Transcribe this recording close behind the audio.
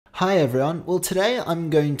Hi everyone, well today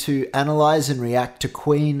I'm going to analyse and react to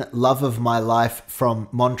Queen Love of My Life from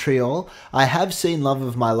Montreal. I have seen Love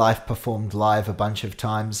of My Life performed live a bunch of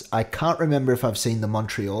times. I can't remember if I've seen the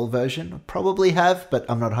Montreal version. I probably have, but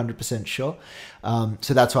I'm not 100% sure.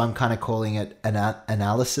 So that's why I'm kind of calling it an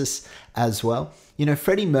analysis as well. You know,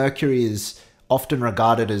 Freddie Mercury is often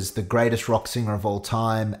regarded as the greatest rock singer of all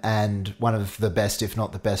time and one of the best, if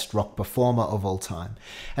not the best, rock performer of all time.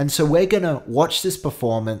 And so we're going to watch this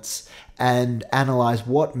performance and analyze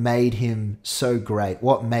what made him so great,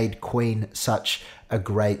 what made Queen such a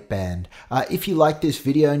great band. If you like this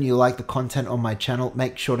video and you like the content on my channel,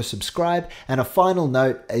 make sure to subscribe. And a final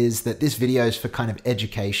note is that this video is for kind of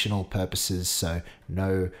educational purposes, so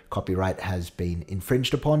no copyright has been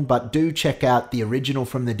infringed upon, but do check out the original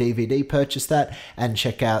from the DVD, purchase that, and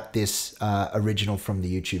check out this original from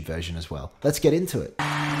the YouTube version as well. Let's get into it.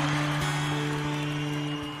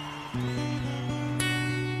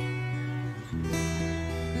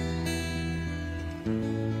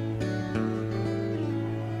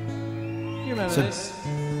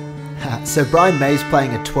 So Brian May's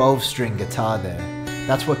playing a 12-string guitar there.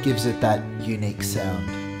 That's what gives it that unique sound.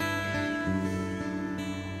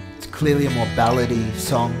 It's clearly a more ballady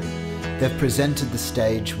song. They've presented the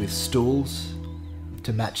stage with stools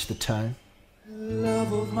to match the tone.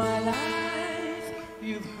 Love of my life,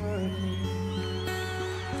 you've hurt me.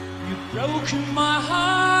 You've broken my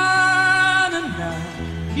heart and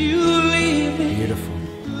now you leave me. Beautiful.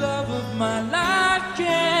 Love of my life,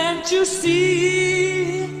 can't you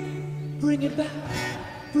see? Bring it back,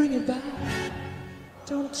 bring it back.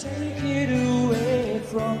 Don't take it away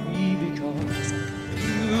from me, because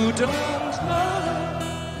you don't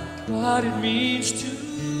know what it means to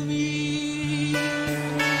me.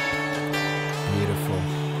 Beautiful.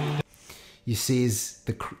 You see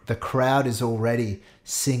the crowd is already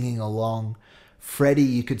singing along. Freddie,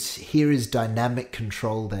 you could hear his dynamic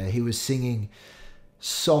control there. He was singing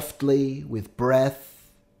softly with breath,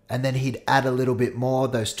 and then he'd add a little bit more.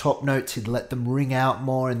 Those top notes, he'd let them ring out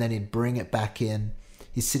more, and then he'd bring it back in.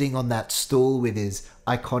 He's sitting on that stool with his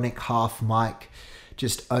iconic half mic,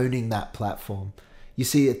 just owning that platform. You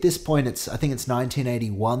see, at this point, I think it's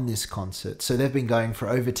 1981, this concert. So they've been going for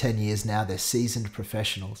over 10 years now. They're seasoned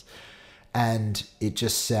professionals. And it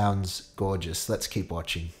just sounds gorgeous. Let's keep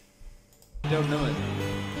watching. Don't know it.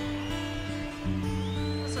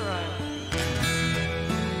 That's all right.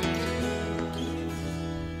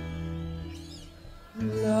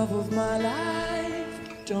 Love of my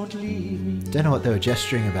life, don't leave me. Don't know what they were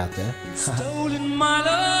gesturing about there. Stolen my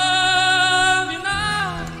love, you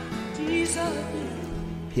know, deserve me.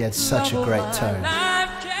 He had such a great tone. Life,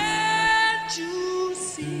 can't you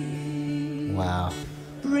see? Wow.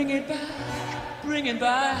 Bring it back, bring it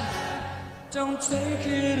back. Don't take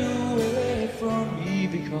it away from me,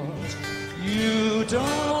 because you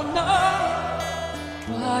don't know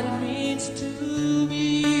what it means to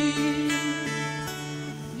me.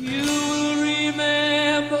 You will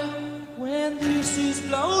remember when this is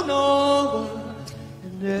blown over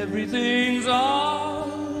and everything's all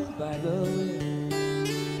by the way.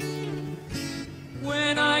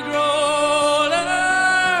 When I grow older,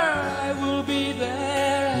 I will be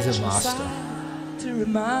there. He's a master. To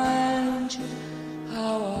remind you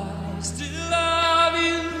how I still love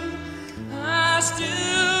you. I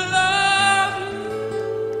still love you.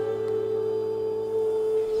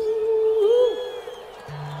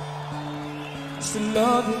 I still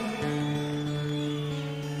love you.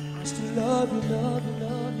 I still love you, love you,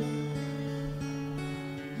 love you.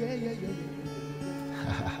 Yeah, yeah, yeah,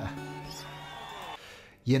 yeah.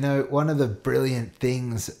 You know, one of the brilliant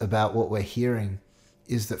things about what we're hearing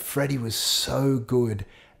is that Freddie was so good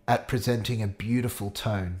at presenting a beautiful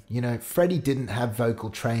tone. You know, Freddie didn't have vocal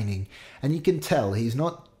training, and you can tell he's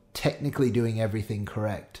not technically doing everything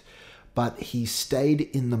correct, but he stayed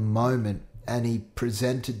in the moment and he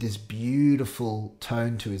presented this beautiful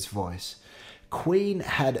tone to his voice. Queen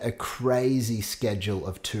had a crazy schedule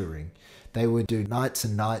of touring. They would do nights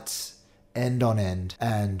and nights, end on end,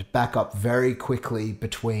 and back up very quickly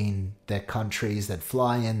between their countries. They'd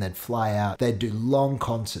fly in, they'd fly out. They'd do long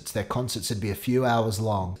concerts. Their concerts would be a few hours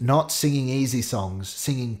long, not singing easy songs,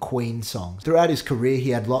 singing Queen songs. Throughout his career, he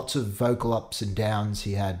had lots of vocal ups and downs.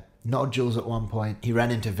 He had nodules at one point. He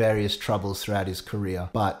ran into various troubles throughout his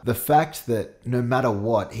career. But the fact that no matter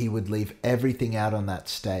what, he would leave everything out on that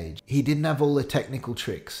stage. He didn't have all the technical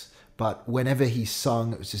tricks, but whenever he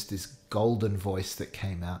sung, it was just this golden voice that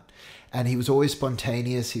came out. And he was always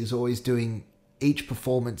spontaneous. He was always doing each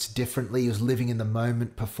performance differently. He was living in the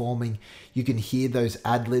moment, performing. You can hear those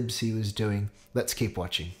ad-libs he was doing. Let's keep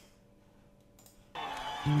watching.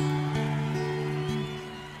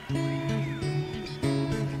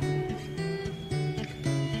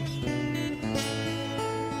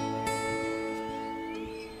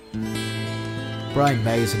 Brian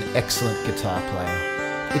May is an excellent guitar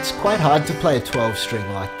player. It's quite hard to play a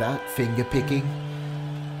 12-string like that, finger picking.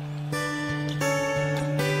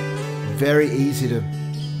 Very easy to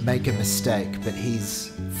make a mistake, but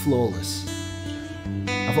he's flawless.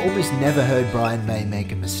 I've almost never heard Brian May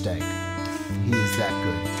make a mistake. He is that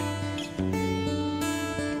good.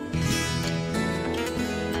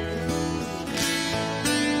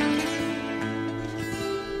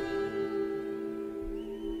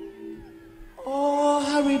 Oh,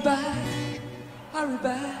 hurry back,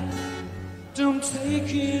 don't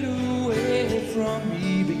take it away from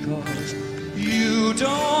me, because you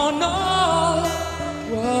don't know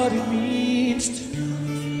what it means to me.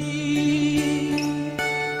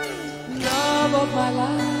 Love of my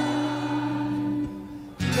life,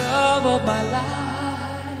 love of my life.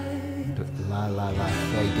 La la la,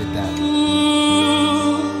 yeah, he did that.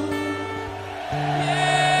 Ooh,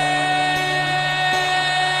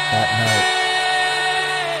 That note.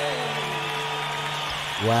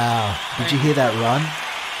 Wow, did you hear that run?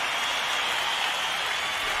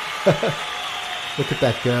 Look at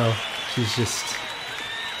that girl. She's just...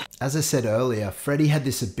 As I said earlier, Freddie had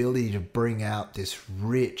this ability to bring out this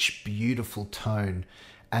rich, beautiful tone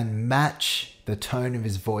and match the tone of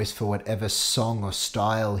his voice for whatever song or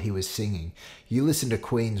style he was singing. You listen to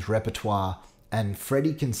Queen's repertoire and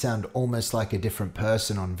Freddie can sound almost like a different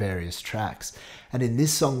person on various tracks. And in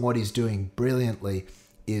this song, what he's doing brilliantly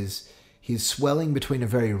is he's swelling between a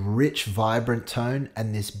very rich, vibrant tone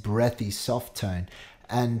and this breathy, soft tone.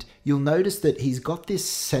 And you'll notice that he's got this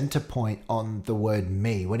center point on the word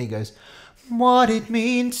me when he goes, what it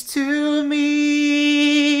means to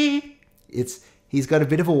me. He's got a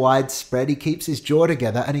bit of a wide spread. He keeps his jaw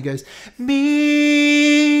together and he goes, me.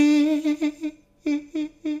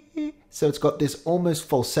 So it's got this almost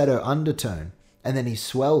falsetto undertone. And then he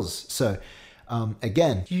swells. So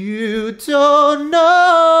again, you don't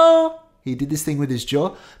know. He did this thing with his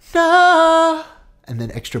jaw. No. And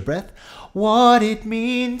then extra breath. What it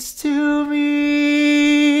means to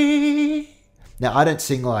me. Now, I don't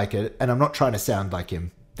sing like it, and I'm not trying to sound like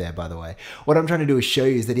him there, by the way. What I'm trying to do is show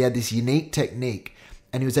you is that he had this unique technique,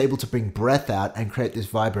 and he was able to bring breath out and create this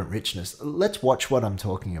vibrant richness. Let's watch what I'm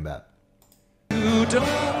talking about. you don't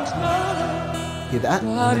know Hear that?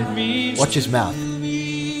 what it means. Watch his mouth.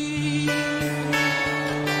 Me.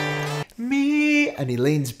 And he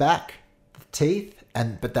leans back, the teeth.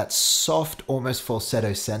 But that soft, almost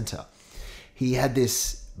falsetto center. He had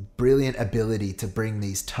this brilliant ability to bring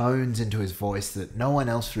these tones into his voice that no one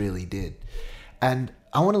else really did. And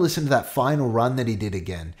I want to listen to that final run that he did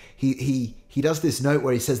again. He does this note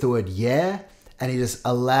where he says the word yeah, and he just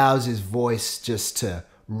allows his voice just to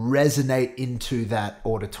resonate into that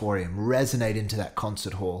auditorium, resonate into that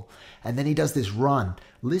concert hall. And then he does this run.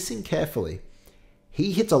 Listen carefully.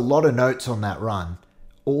 He hits a lot of notes on that run,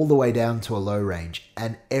 all the way down to a low range,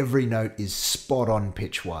 and every note is spot on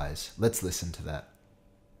pitch wise. Let's listen to that.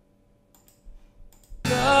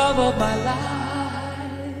 Love of my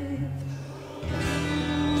life.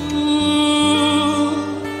 Ooh,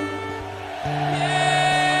 yeah.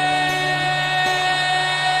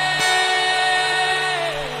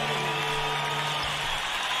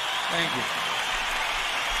 Thank you.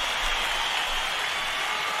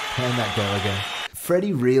 And that go again.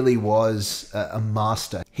 Freddie really was a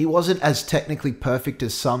master. He wasn't as technically perfect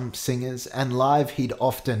as some singers, and live he'd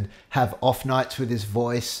often have off nights with his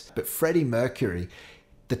voice. But Freddie Mercury,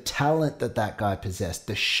 the talent that guy possessed,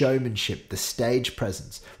 the showmanship, the stage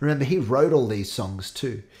presence. Remember, he wrote all these songs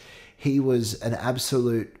too. He was an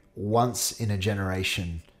absolute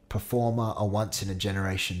once-in-a-generation performer, a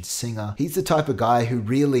once-in-a-generation singer. He's the type of guy who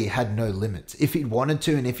really had no limits. If he'd wanted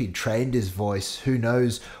to, and if he'd trained his voice, who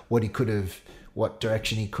knows what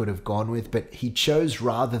direction he could have gone with, but he chose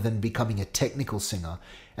rather than becoming a technical singer.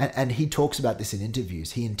 And he talks about this in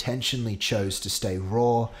interviews. He intentionally chose to stay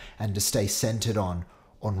raw and to stay centered on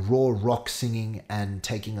raw rock singing and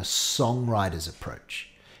taking a songwriter's approach.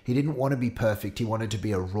 He didn't want to be perfect. He wanted to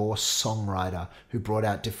be a raw songwriter who brought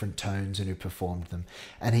out different tones and who performed them.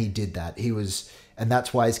 And he did that. And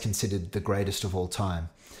that's why he's considered the greatest of all time.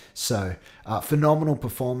 So phenomenal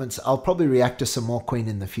performance. I'll probably react to some more Queen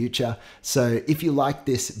in the future. So if you like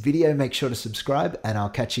this video, make sure to subscribe, and I'll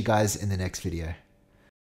catch you guys in the next video.